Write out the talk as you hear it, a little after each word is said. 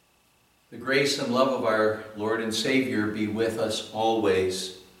The grace and love of our Lord and Savior be with us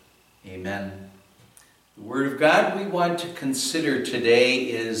always. Amen. The Word of God we want to consider today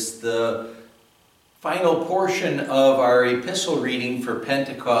is the final portion of our epistle reading for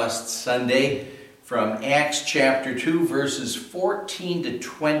Pentecost Sunday from Acts chapter 2, verses 14 to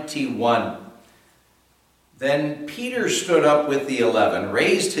 21. Then Peter stood up with the 11,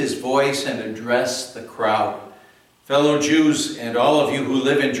 raised his voice, and addressed the crowd. Fellow Jews and all of you who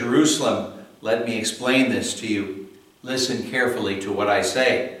live in Jerusalem, let me explain this to you. Listen carefully to what I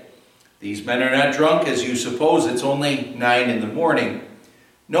say. These men are not drunk as you suppose. It's only 9 in the morning.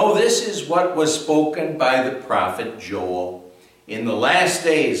 No, this is what was spoken by the prophet Joel. In the last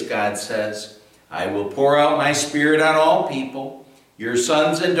days, God says, I will pour out my spirit on all people. Your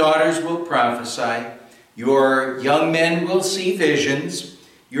sons and daughters will prophesy. Your young men will see visions.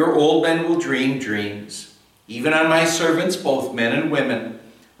 Your old men will dream dreams. Even on my servants, both men and women,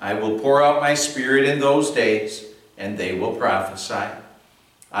 I will pour out my spirit in those days, and they will prophesy.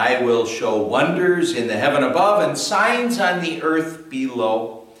 I will show wonders in the heaven above and signs on the earth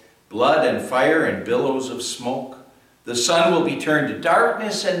below, blood and fire and billows of smoke. The sun will be turned to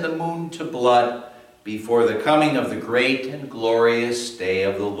darkness and the moon to blood before the coming of the great and glorious day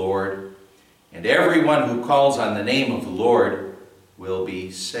of the Lord. And everyone who calls on the name of the Lord will be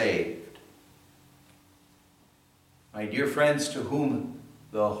saved. My dear friends, to whom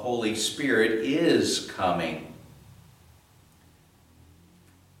the Holy Spirit is coming,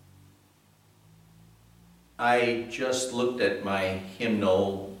 I just looked at my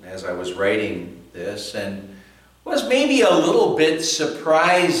hymnal as I was writing this and was maybe a little bit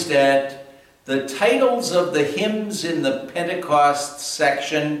surprised at the titles of the hymns in the Pentecost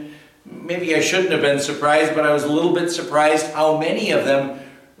section. Maybe I shouldn't have been surprised, but I was a little bit surprised how many of them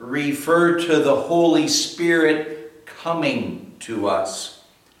refer to the Holy Spirit coming to us.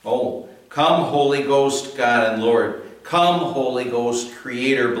 Oh, come, Holy Ghost, God and Lord. Come, Holy Ghost,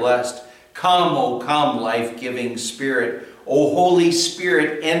 Creator blessed. Come, O come, life-giving Spirit. O Holy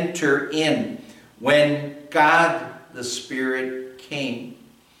Spirit, enter in. When God the Spirit came.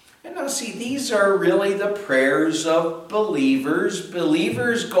 And now see, these are really the prayers of believers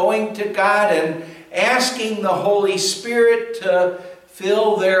going to God and asking the Holy Spirit to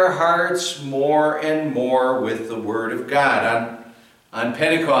fill their hearts more and more with the Word of God. On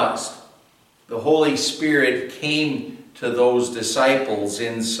Pentecost, the Holy Spirit came to those disciples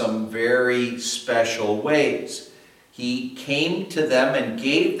in some very special ways. He came to them and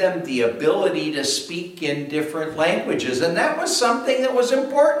gave them the ability to speak in different languages. And that was something that was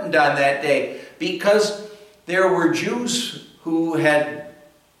important on that day, because there were Jews who had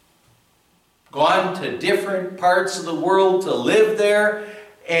gone to different parts of the world to live there,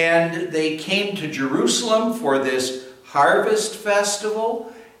 and they came to Jerusalem for this harvest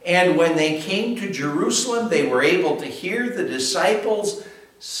festival. And when they came to Jerusalem, they were able to hear the disciples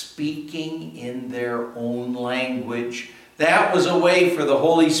speaking in their own language. That was a way for the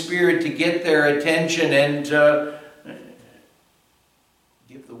Holy Spirit to get their attention and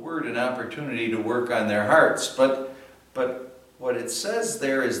give the Word an opportunity to work on their hearts. But what it says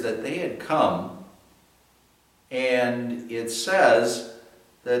there is that they had come, and it says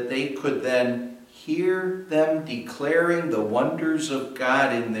that they could then hear them declaring the wonders of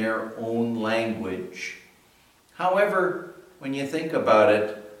God in their own language. However, when you think about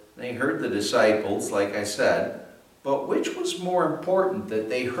it, they heard the disciples, like I said, but which was more important, that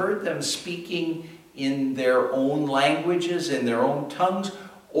they heard them speaking in their own languages, in their own tongues,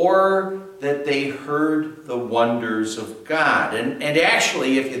 or that they heard the wonders of God? And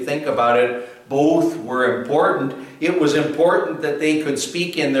actually, if you think about it, both were important. It was important that they could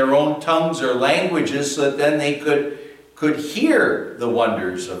speak in their own tongues or languages so that then they could hear the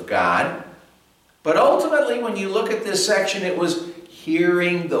wonders of God. But ultimately, when you look at this section, it was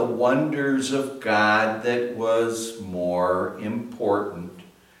hearing the wonders of God that was more important.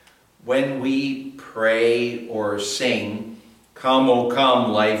 When we pray or sing, "Come, O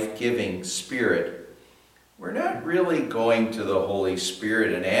come, life-giving Spirit," we're not really going to the Holy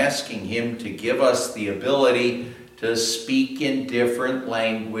Spirit and asking Him to give us the ability to speak in different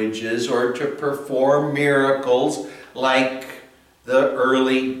languages or to perform miracles like the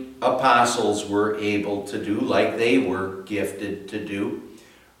early apostles were able to do, like they were gifted to do.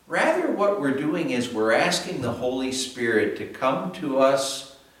 Rather, what we're doing is we're asking the Holy Spirit to come to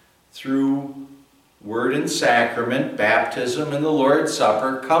us through Word and Sacrament, baptism and the Lord's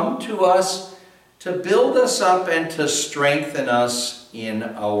Supper, come to us to build us up and to strengthen us in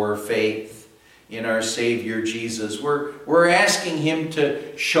our faith, in our Savior Jesus. We're asking Him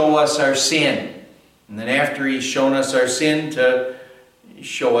to show us our sin. And then after He's shown us our sin, to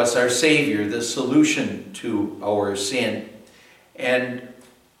show us our Savior, the solution to our sin. And,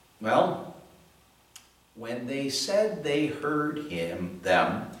 well, when they said they heard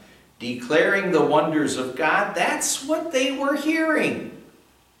them declaring the wonders of God, that's what they were hearing.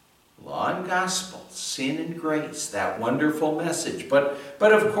 Law and gospel, sin and grace, that wonderful message. But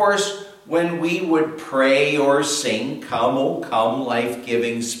of course, when we would pray or sing, "Come, O come,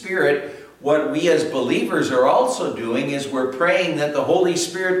 life-giving Spirit," what we as believers are also doing is we're praying that the Holy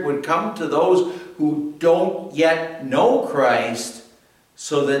Spirit would come to those who don't yet know Christ,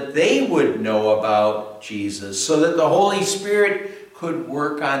 so that they would know about Jesus, so that the Holy Spirit could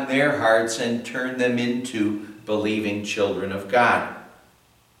work on their hearts and turn them into believing children of God.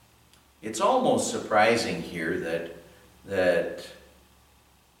 It's almost surprising here that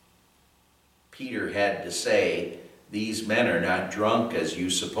Peter had to say, "These men are not drunk as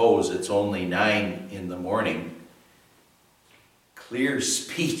you suppose. It's only 9 in the morning." Clear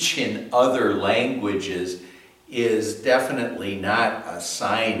speech in other languages is definitely not a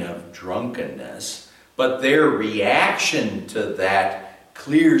sign of drunkenness, but their reaction to that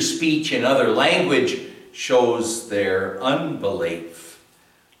clear speech in other language shows their unbelief.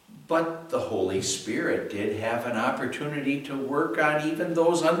 But the Holy Spirit did have an opportunity to work on even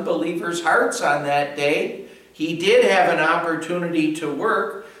those unbelievers' hearts on that day. He did have an opportunity to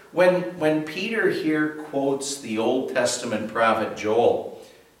work when Peter here quotes the Old Testament prophet Joel.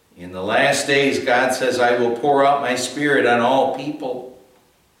 In the last days, God says, "I will pour out my Spirit on all people."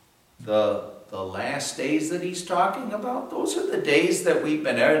 The last days that he's talking about, those are the days that we've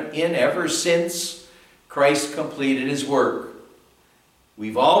been in ever since Christ completed his work.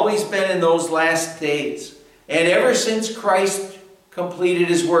 We've always been in those last days. And ever since Christ completed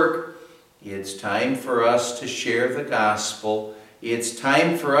his work, it's time for us to share the gospel. It's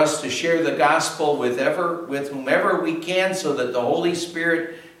time for us to share the gospel with whomever we can, so that the Holy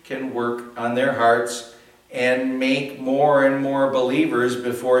Spirit can work on their hearts and make more and more believers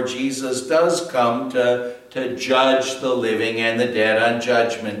before Jesus does come to judge the living and the dead on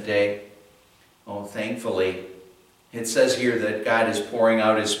Judgment Day. Oh, thankfully, it says here that God is pouring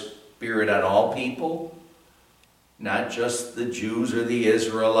out his Spirit on all people, not just the Jews or the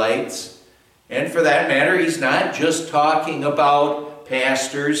Israelites. And for that matter, he's not just talking about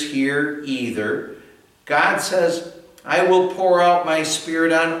pastors here either. God says, "I will pour out my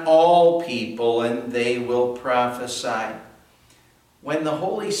Spirit on all people, and they will prophesy." When the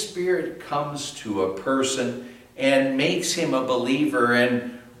Holy Spirit comes to a person and makes him a believer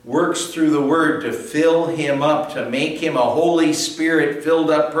and works through the Word to fill him up, to make him a Holy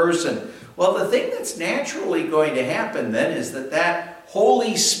Spirit-filled up person, well, the thing that's naturally going to happen then is that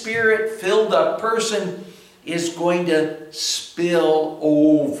Holy Spirit-filled up person is going to spill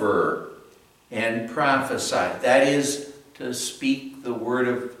over and prophesy. That is, to speak the Word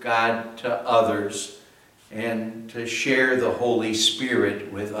of God to others and to share the Holy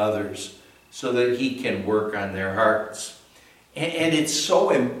Spirit with others so that he can work on their hearts. And it's so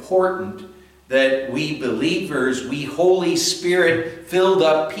important that we believers, we Holy Spirit-filled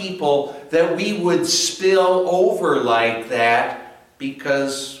up people, that we would spill over like that,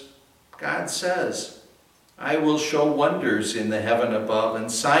 because God says, "I will show wonders in the heaven above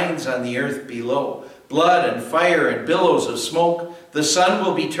and signs on the earth below, blood and fire and billows of smoke. The sun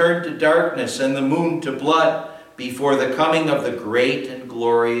will be turned to darkness and the moon to blood before the coming of the great and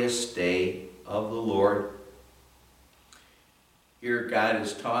glorious day of the Lord." Here God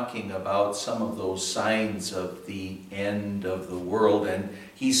is talking about some of those signs of the end of the world, and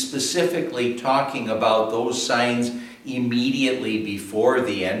he's specifically talking about those signs immediately before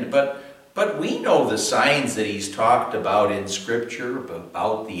the end. But we know the signs that he's talked about in Scripture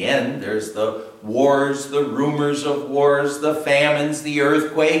about the end. There's the wars, the rumors of wars, the famines, the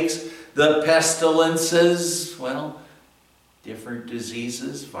earthquakes, the pestilences, different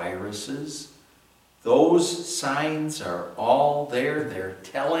diseases, viruses. Those signs are all there. They're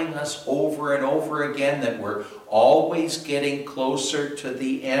telling us over and over again that we're always getting closer to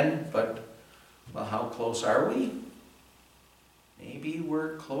the end. But, how close are we? Maybe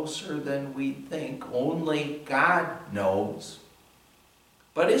we're closer than we think. Only God knows.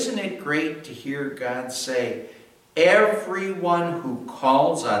 But isn't it great to hear God say, "Everyone who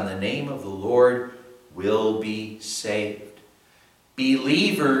calls on the name of the Lord will be saved."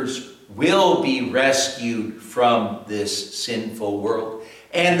 Believers will be rescued from this sinful world.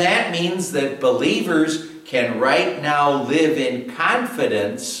 And that means that believers can right now live in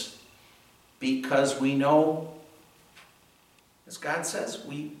confidence, because we know, as God says,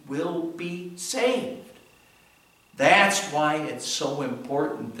 we will be saved. That's why it's so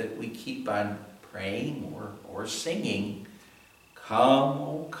important that we keep on praying or singing, Come,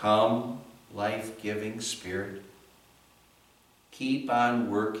 oh come, life-giving Spirit. Keep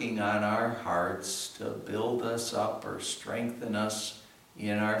on working on our hearts to build us up or strengthen us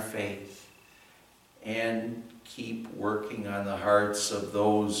in our faith. And keep working on the hearts of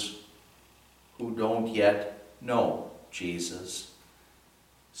those who don't yet know Jesus,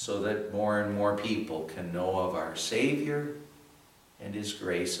 so that more and more people can know of our Savior and His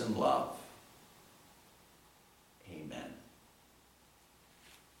grace and love. Amen.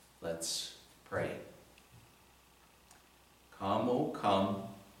 Let's pray. Come, O come,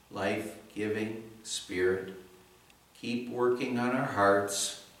 life-giving Spirit. Keep working on our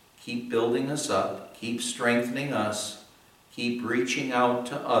hearts. Keep building us up. Keep strengthening us. Keep reaching out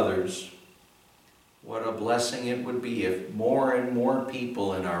to others. What a blessing it would be if more and more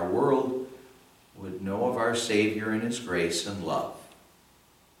people in our world would know of our Savior and His grace and love.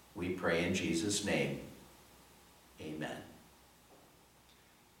 We pray in Jesus' name. Amen.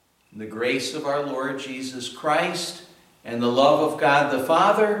 In the grace of our Lord Jesus Christ, and the love of God the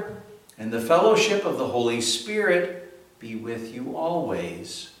Father, and the fellowship of the Holy Spirit be with you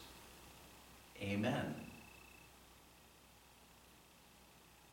always. Amen.